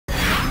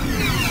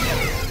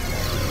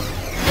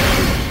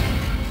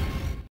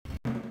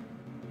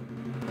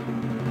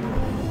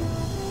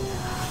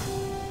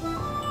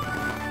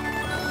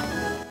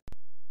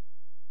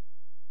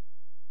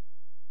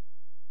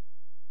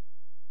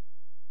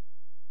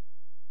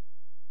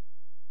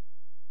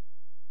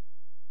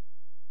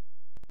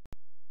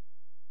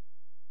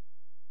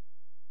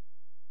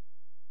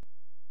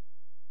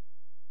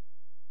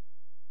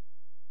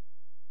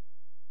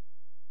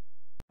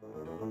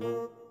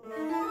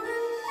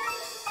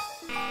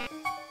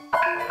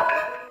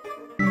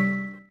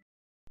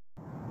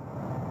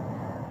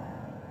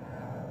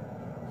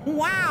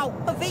Wow,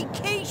 a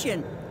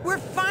vacation! We're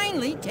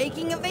finally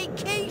taking a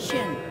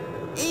vacation!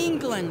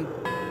 England,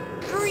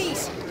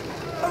 Greece,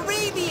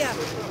 Arabia,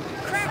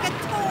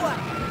 Krakatoa,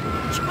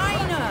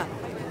 China,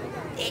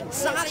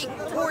 exotic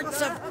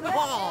ports of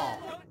call.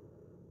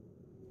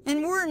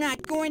 And we're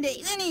not going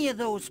to any of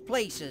those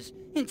places.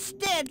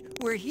 Instead,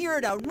 we're here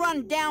at a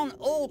run-down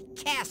old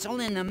castle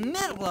in the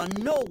middle of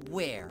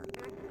nowhere.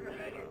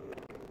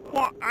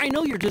 Well, I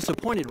know you're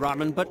disappointed,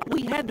 Robin, but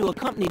we had to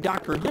accompany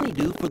Dr.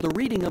 Honeydew for the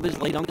reading of his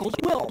late uncle's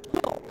will.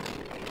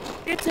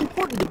 It's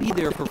important to be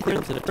there for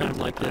friends at a time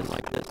like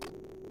this.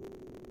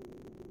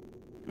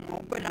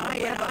 Oh, but I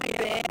have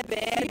a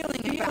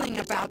bad feeling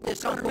about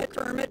this, Uncle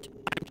Kermit.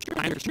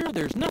 I'm sure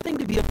there's nothing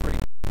to be afraid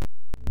of.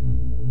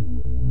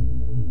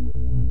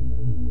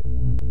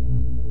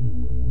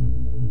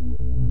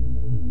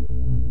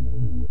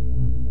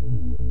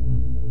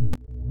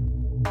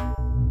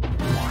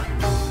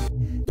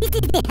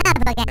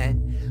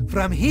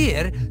 From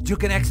here, you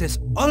can access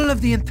all of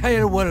the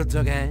entire world,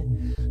 okay?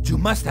 You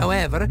must,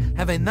 however,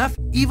 have enough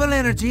evil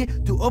energy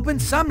to open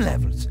some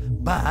levels,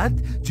 but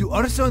you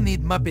also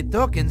need Muppet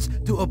tokens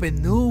to open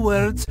new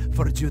worlds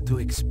for you to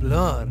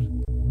explore.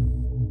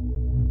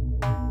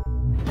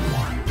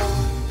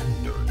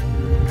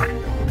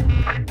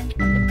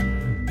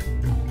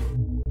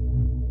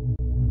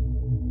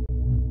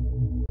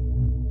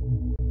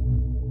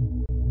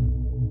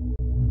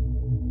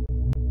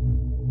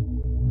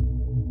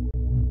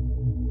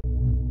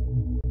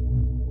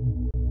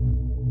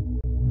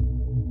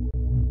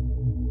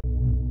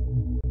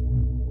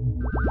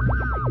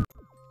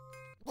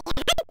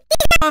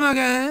 Come on,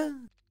 okay?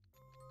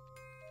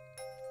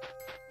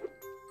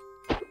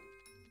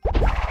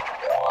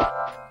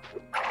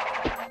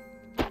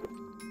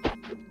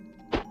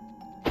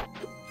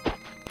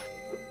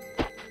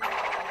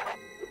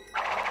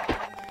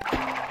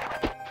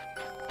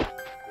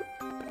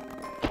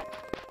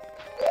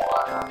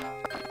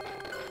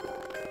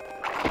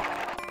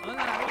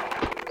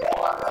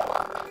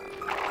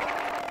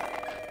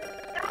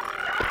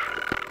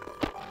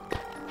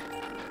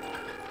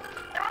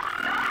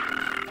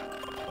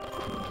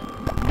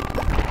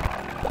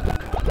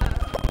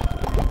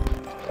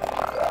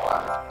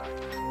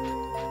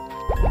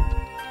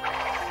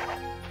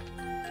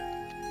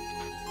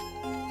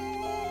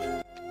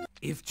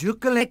 If you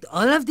collect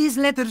all of these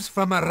letters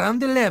from around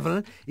the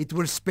level, it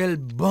will spell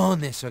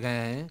bonus,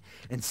 okay?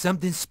 And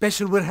something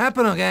special will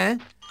happen, okay?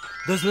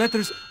 Those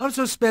letters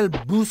also spell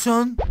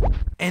Buson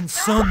and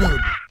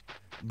Sonud.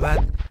 But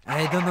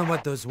I don't know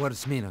what those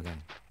words mean, okay?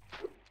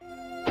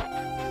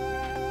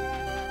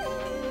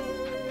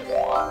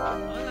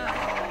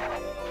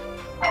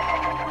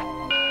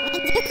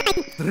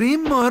 Three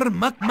more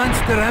Muck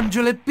Monster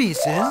Amulet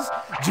pieces,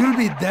 you'll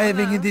be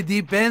diving in the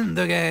deep end,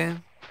 okay?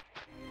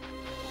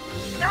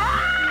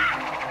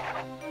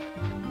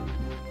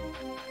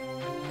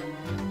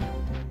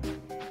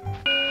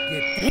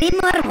 Three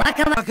more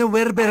Waka Waka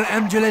Werber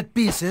Amulet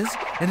pieces,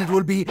 and it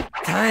will be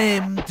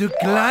time to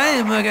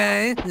climb,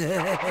 okay?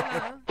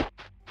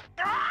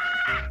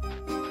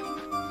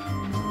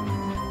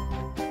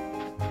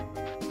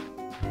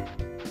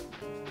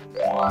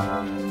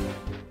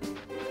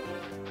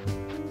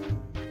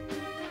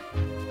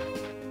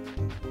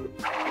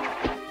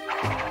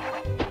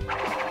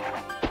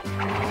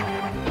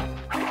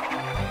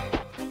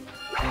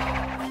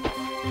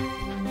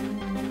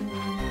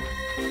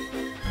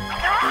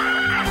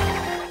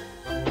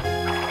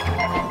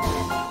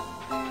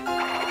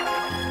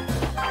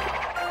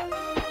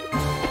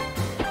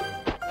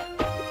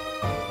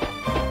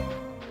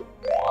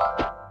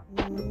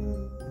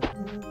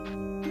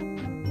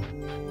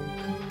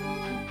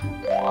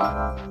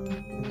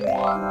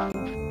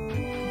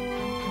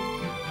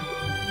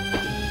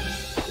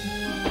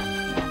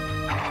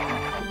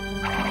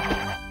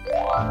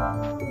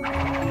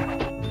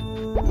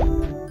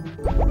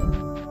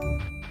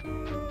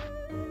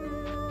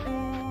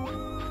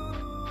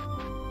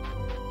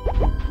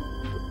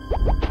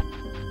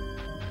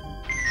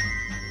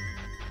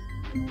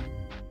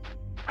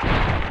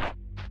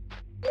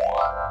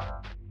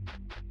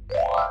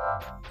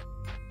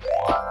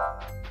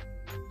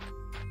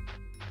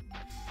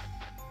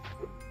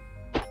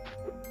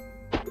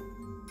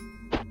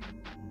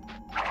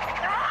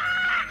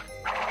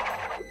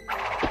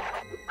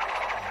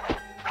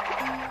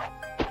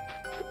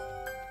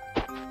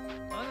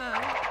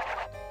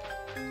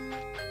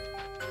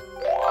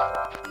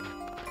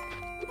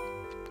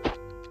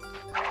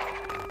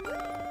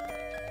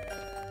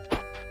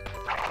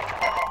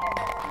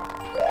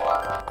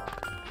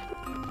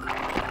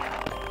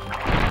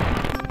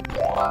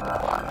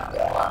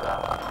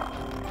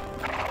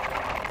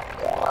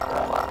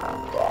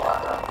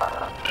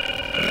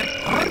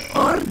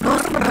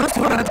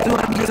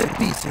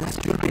 Pieces,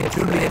 you'll be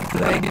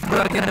flying it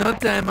back in no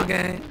time,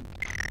 okay?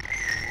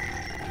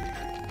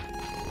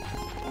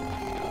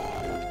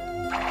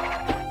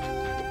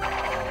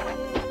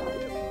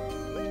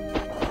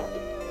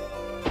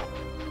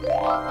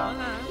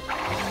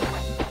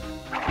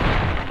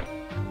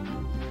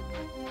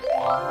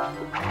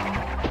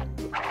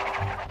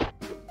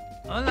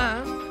 Hola.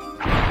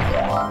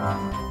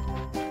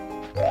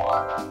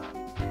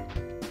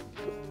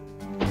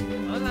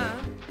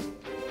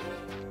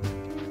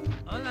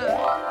 You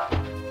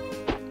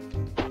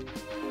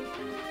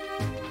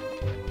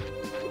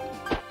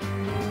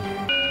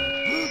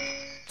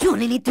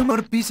only need 2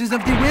 more pieces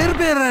of the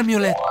werebear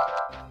amulet.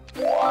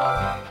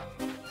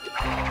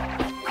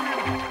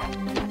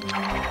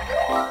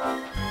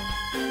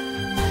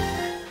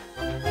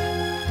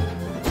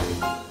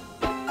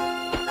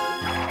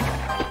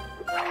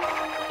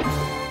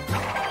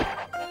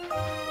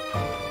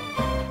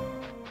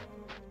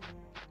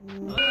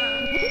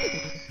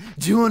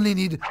 You only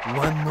need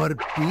 1 more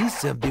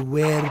piece of the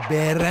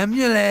werebear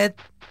amulet.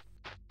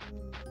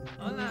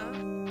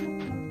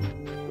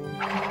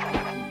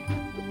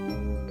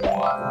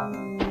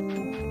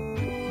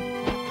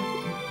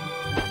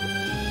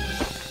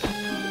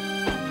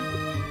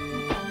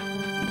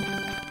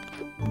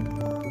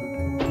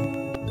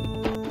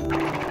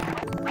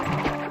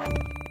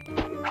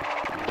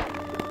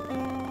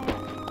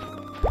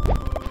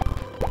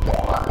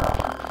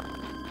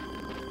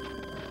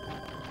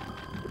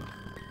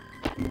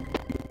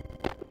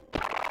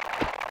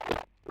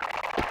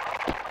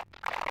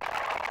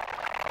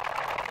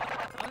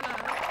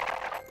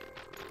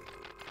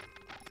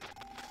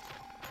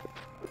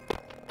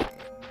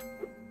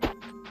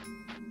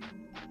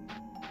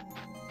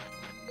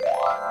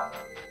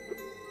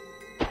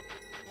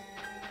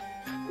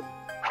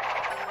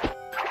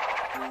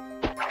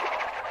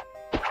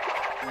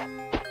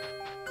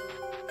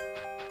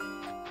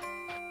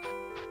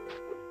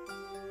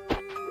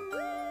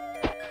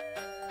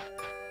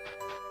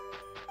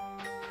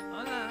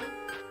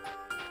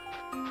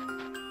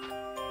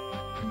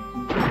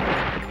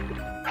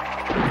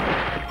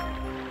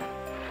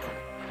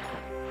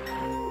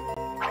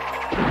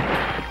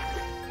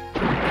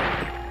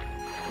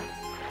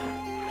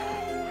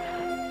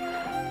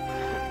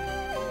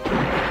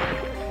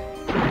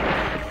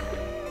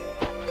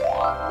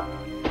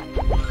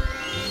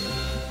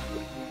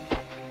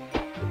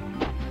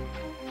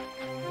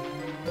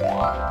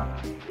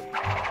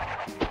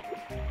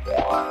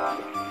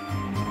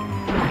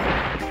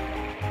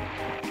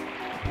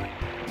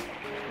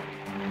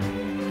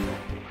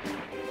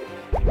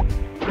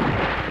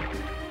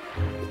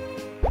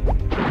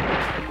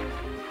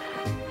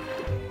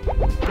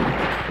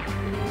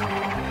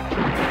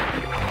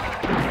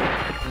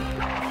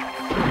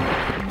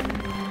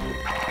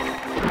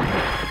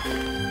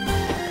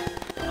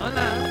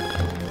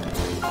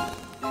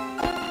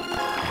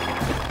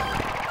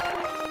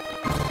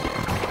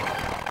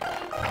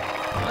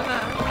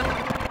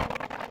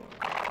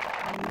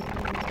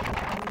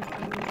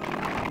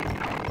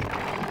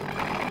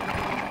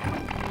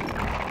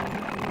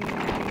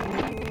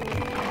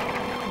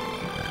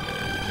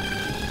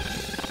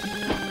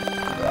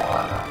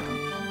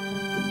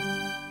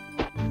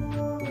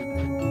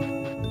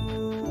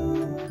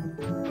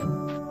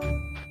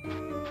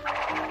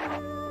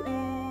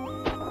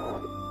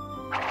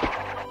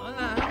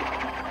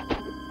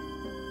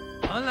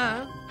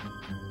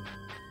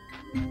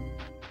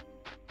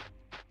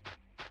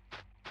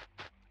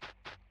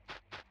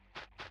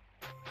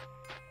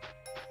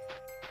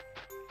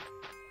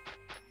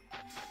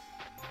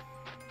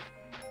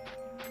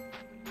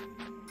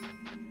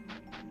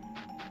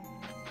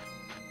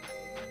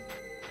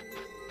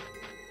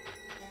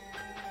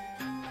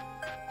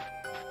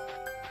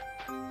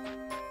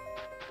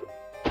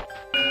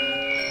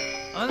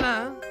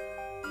 Hola.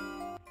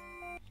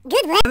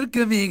 Good work. Work,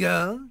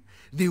 amigo.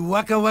 The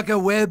Waka Waka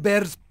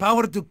werebear's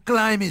power to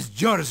climb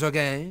is yours,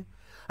 okay?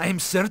 I'm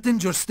certain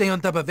you'll stay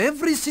on top of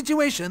every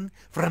situation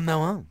from now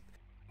on.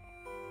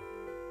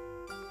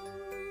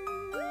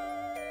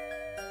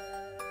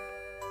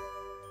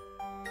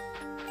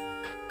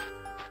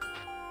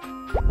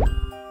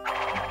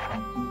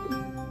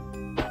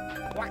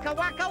 Waka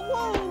waka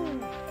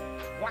woo!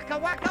 Waka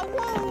waka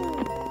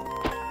woo!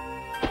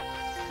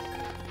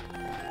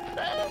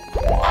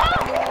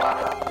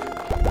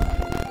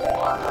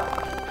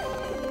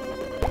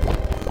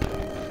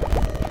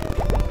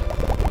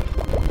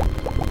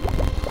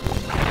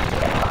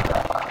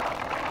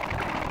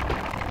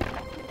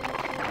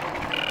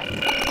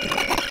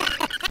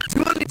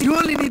 You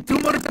only need 2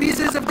 more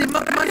pieces of the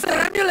Muppet Monster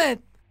amulet.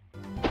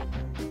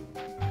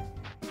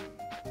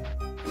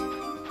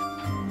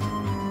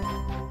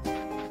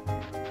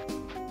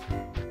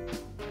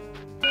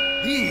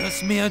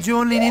 Dios mío, you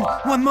only need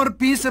 1 more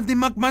piece of the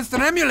Muck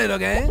Monster amulet,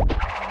 okay?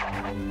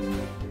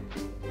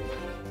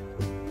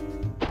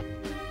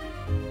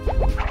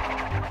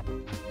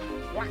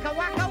 Waka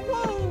waka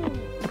woo!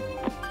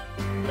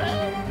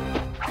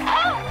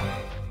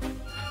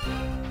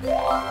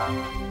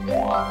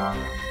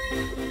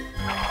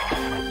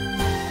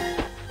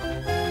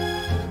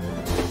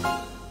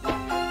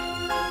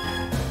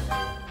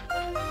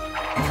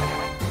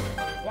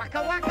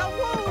 Waka waka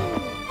woo!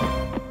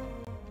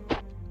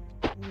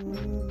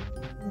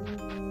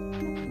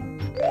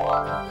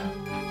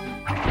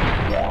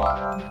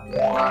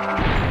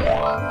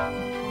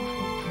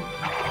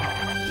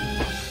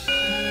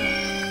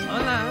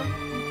 Hola.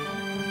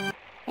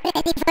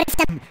 Ready for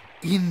some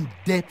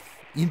In-depth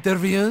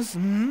Interviews?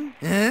 Hmm?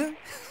 Eh?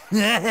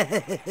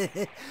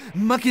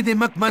 Mucky the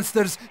Muck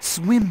Monster's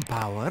swim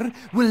power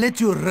will let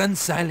you run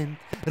silent,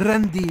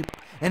 run deep,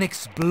 and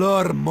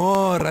explore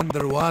more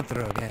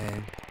underwater,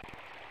 okay?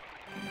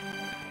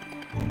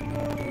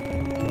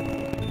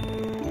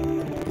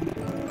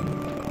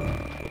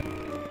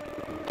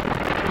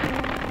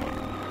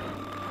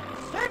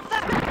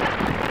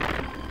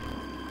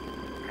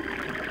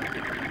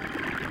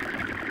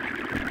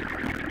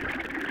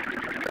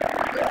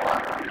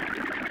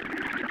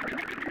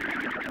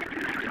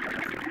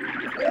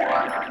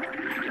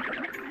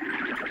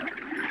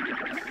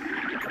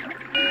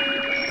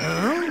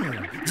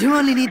 You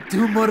only need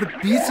 2 more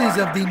pieces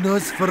of the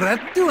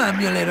Nosferatu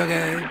amulet,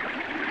 okay?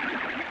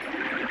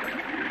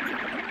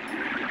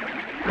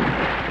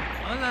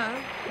 Hola.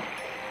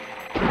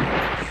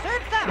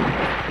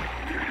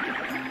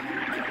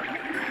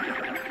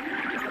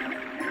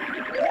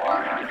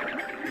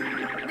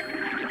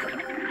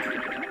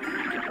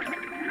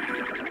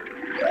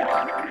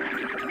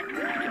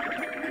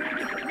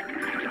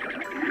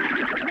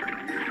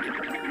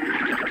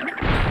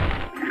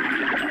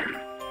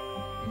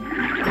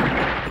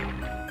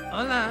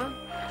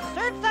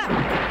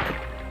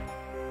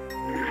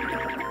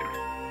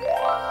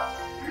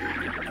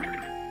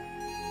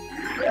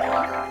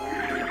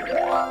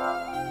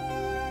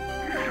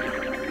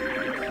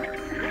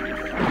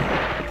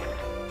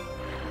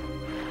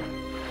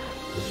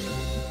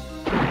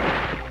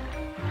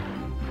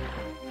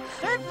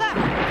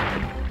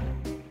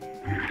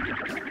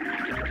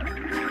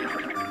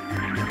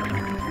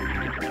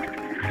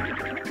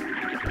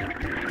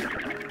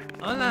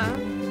 Hola. Hola.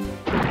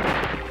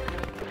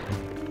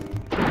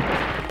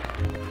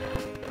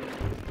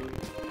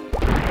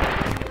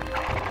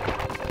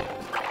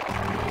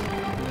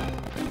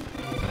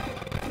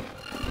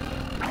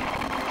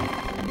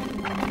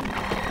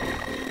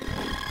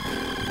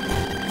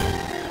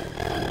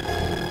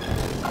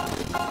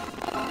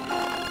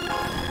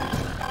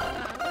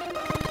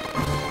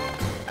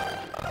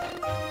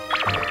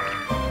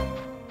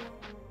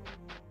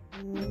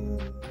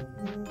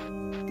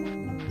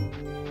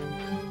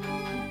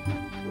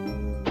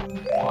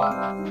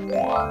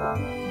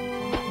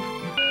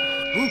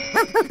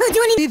 Do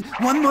you Need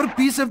 1 more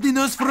piece of the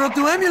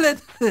Nosferatu amulet.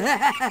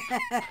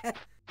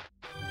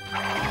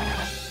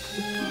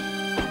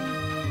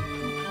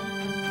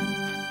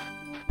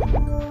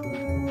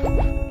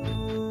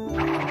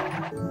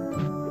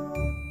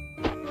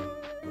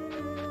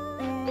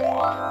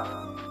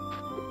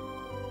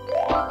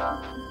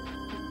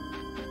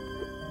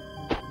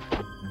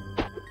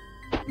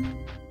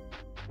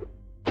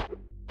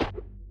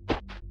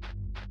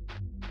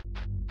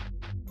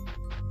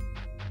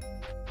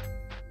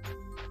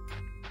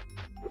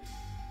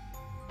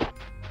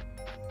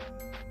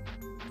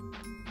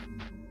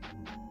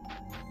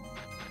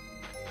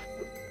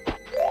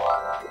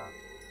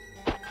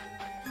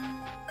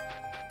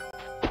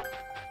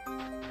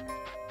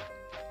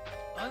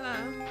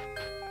 Hola.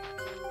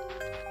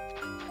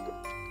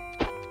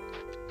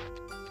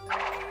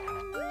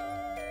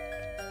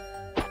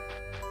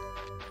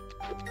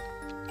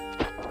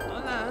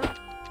 Hola.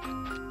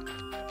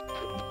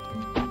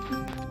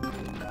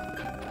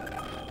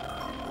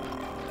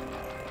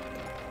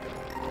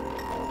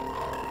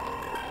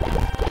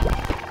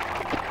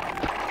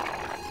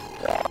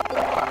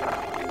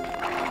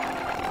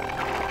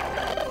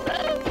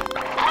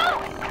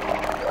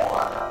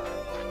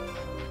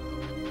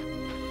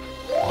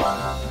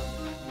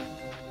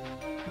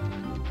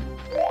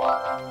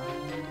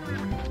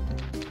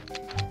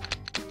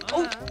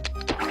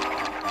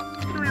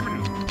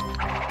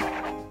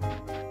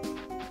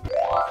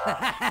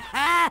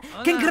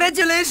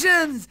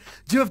 Congratulations!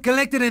 You have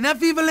collected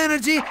enough evil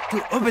energy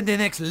to open the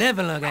next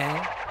level,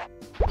 okay?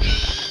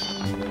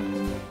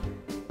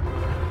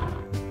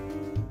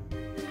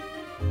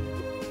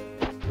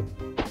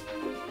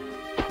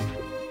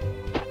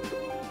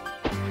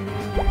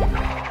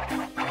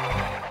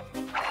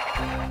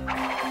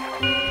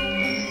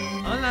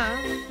 Hola.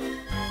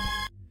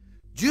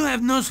 You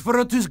have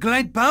Nosferatu's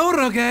glide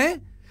power, okay?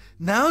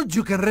 Now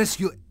you can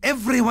rescue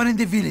everyone in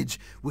the village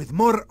with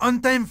more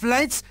on-time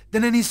flights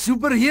than any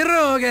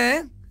superhero,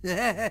 okay?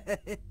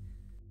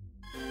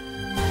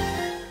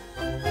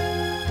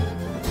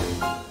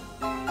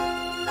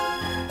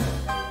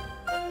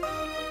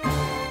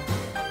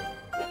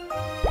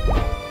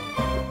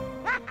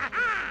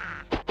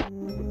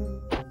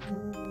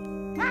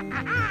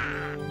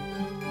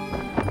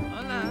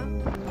 Hola.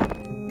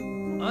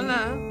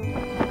 Hola.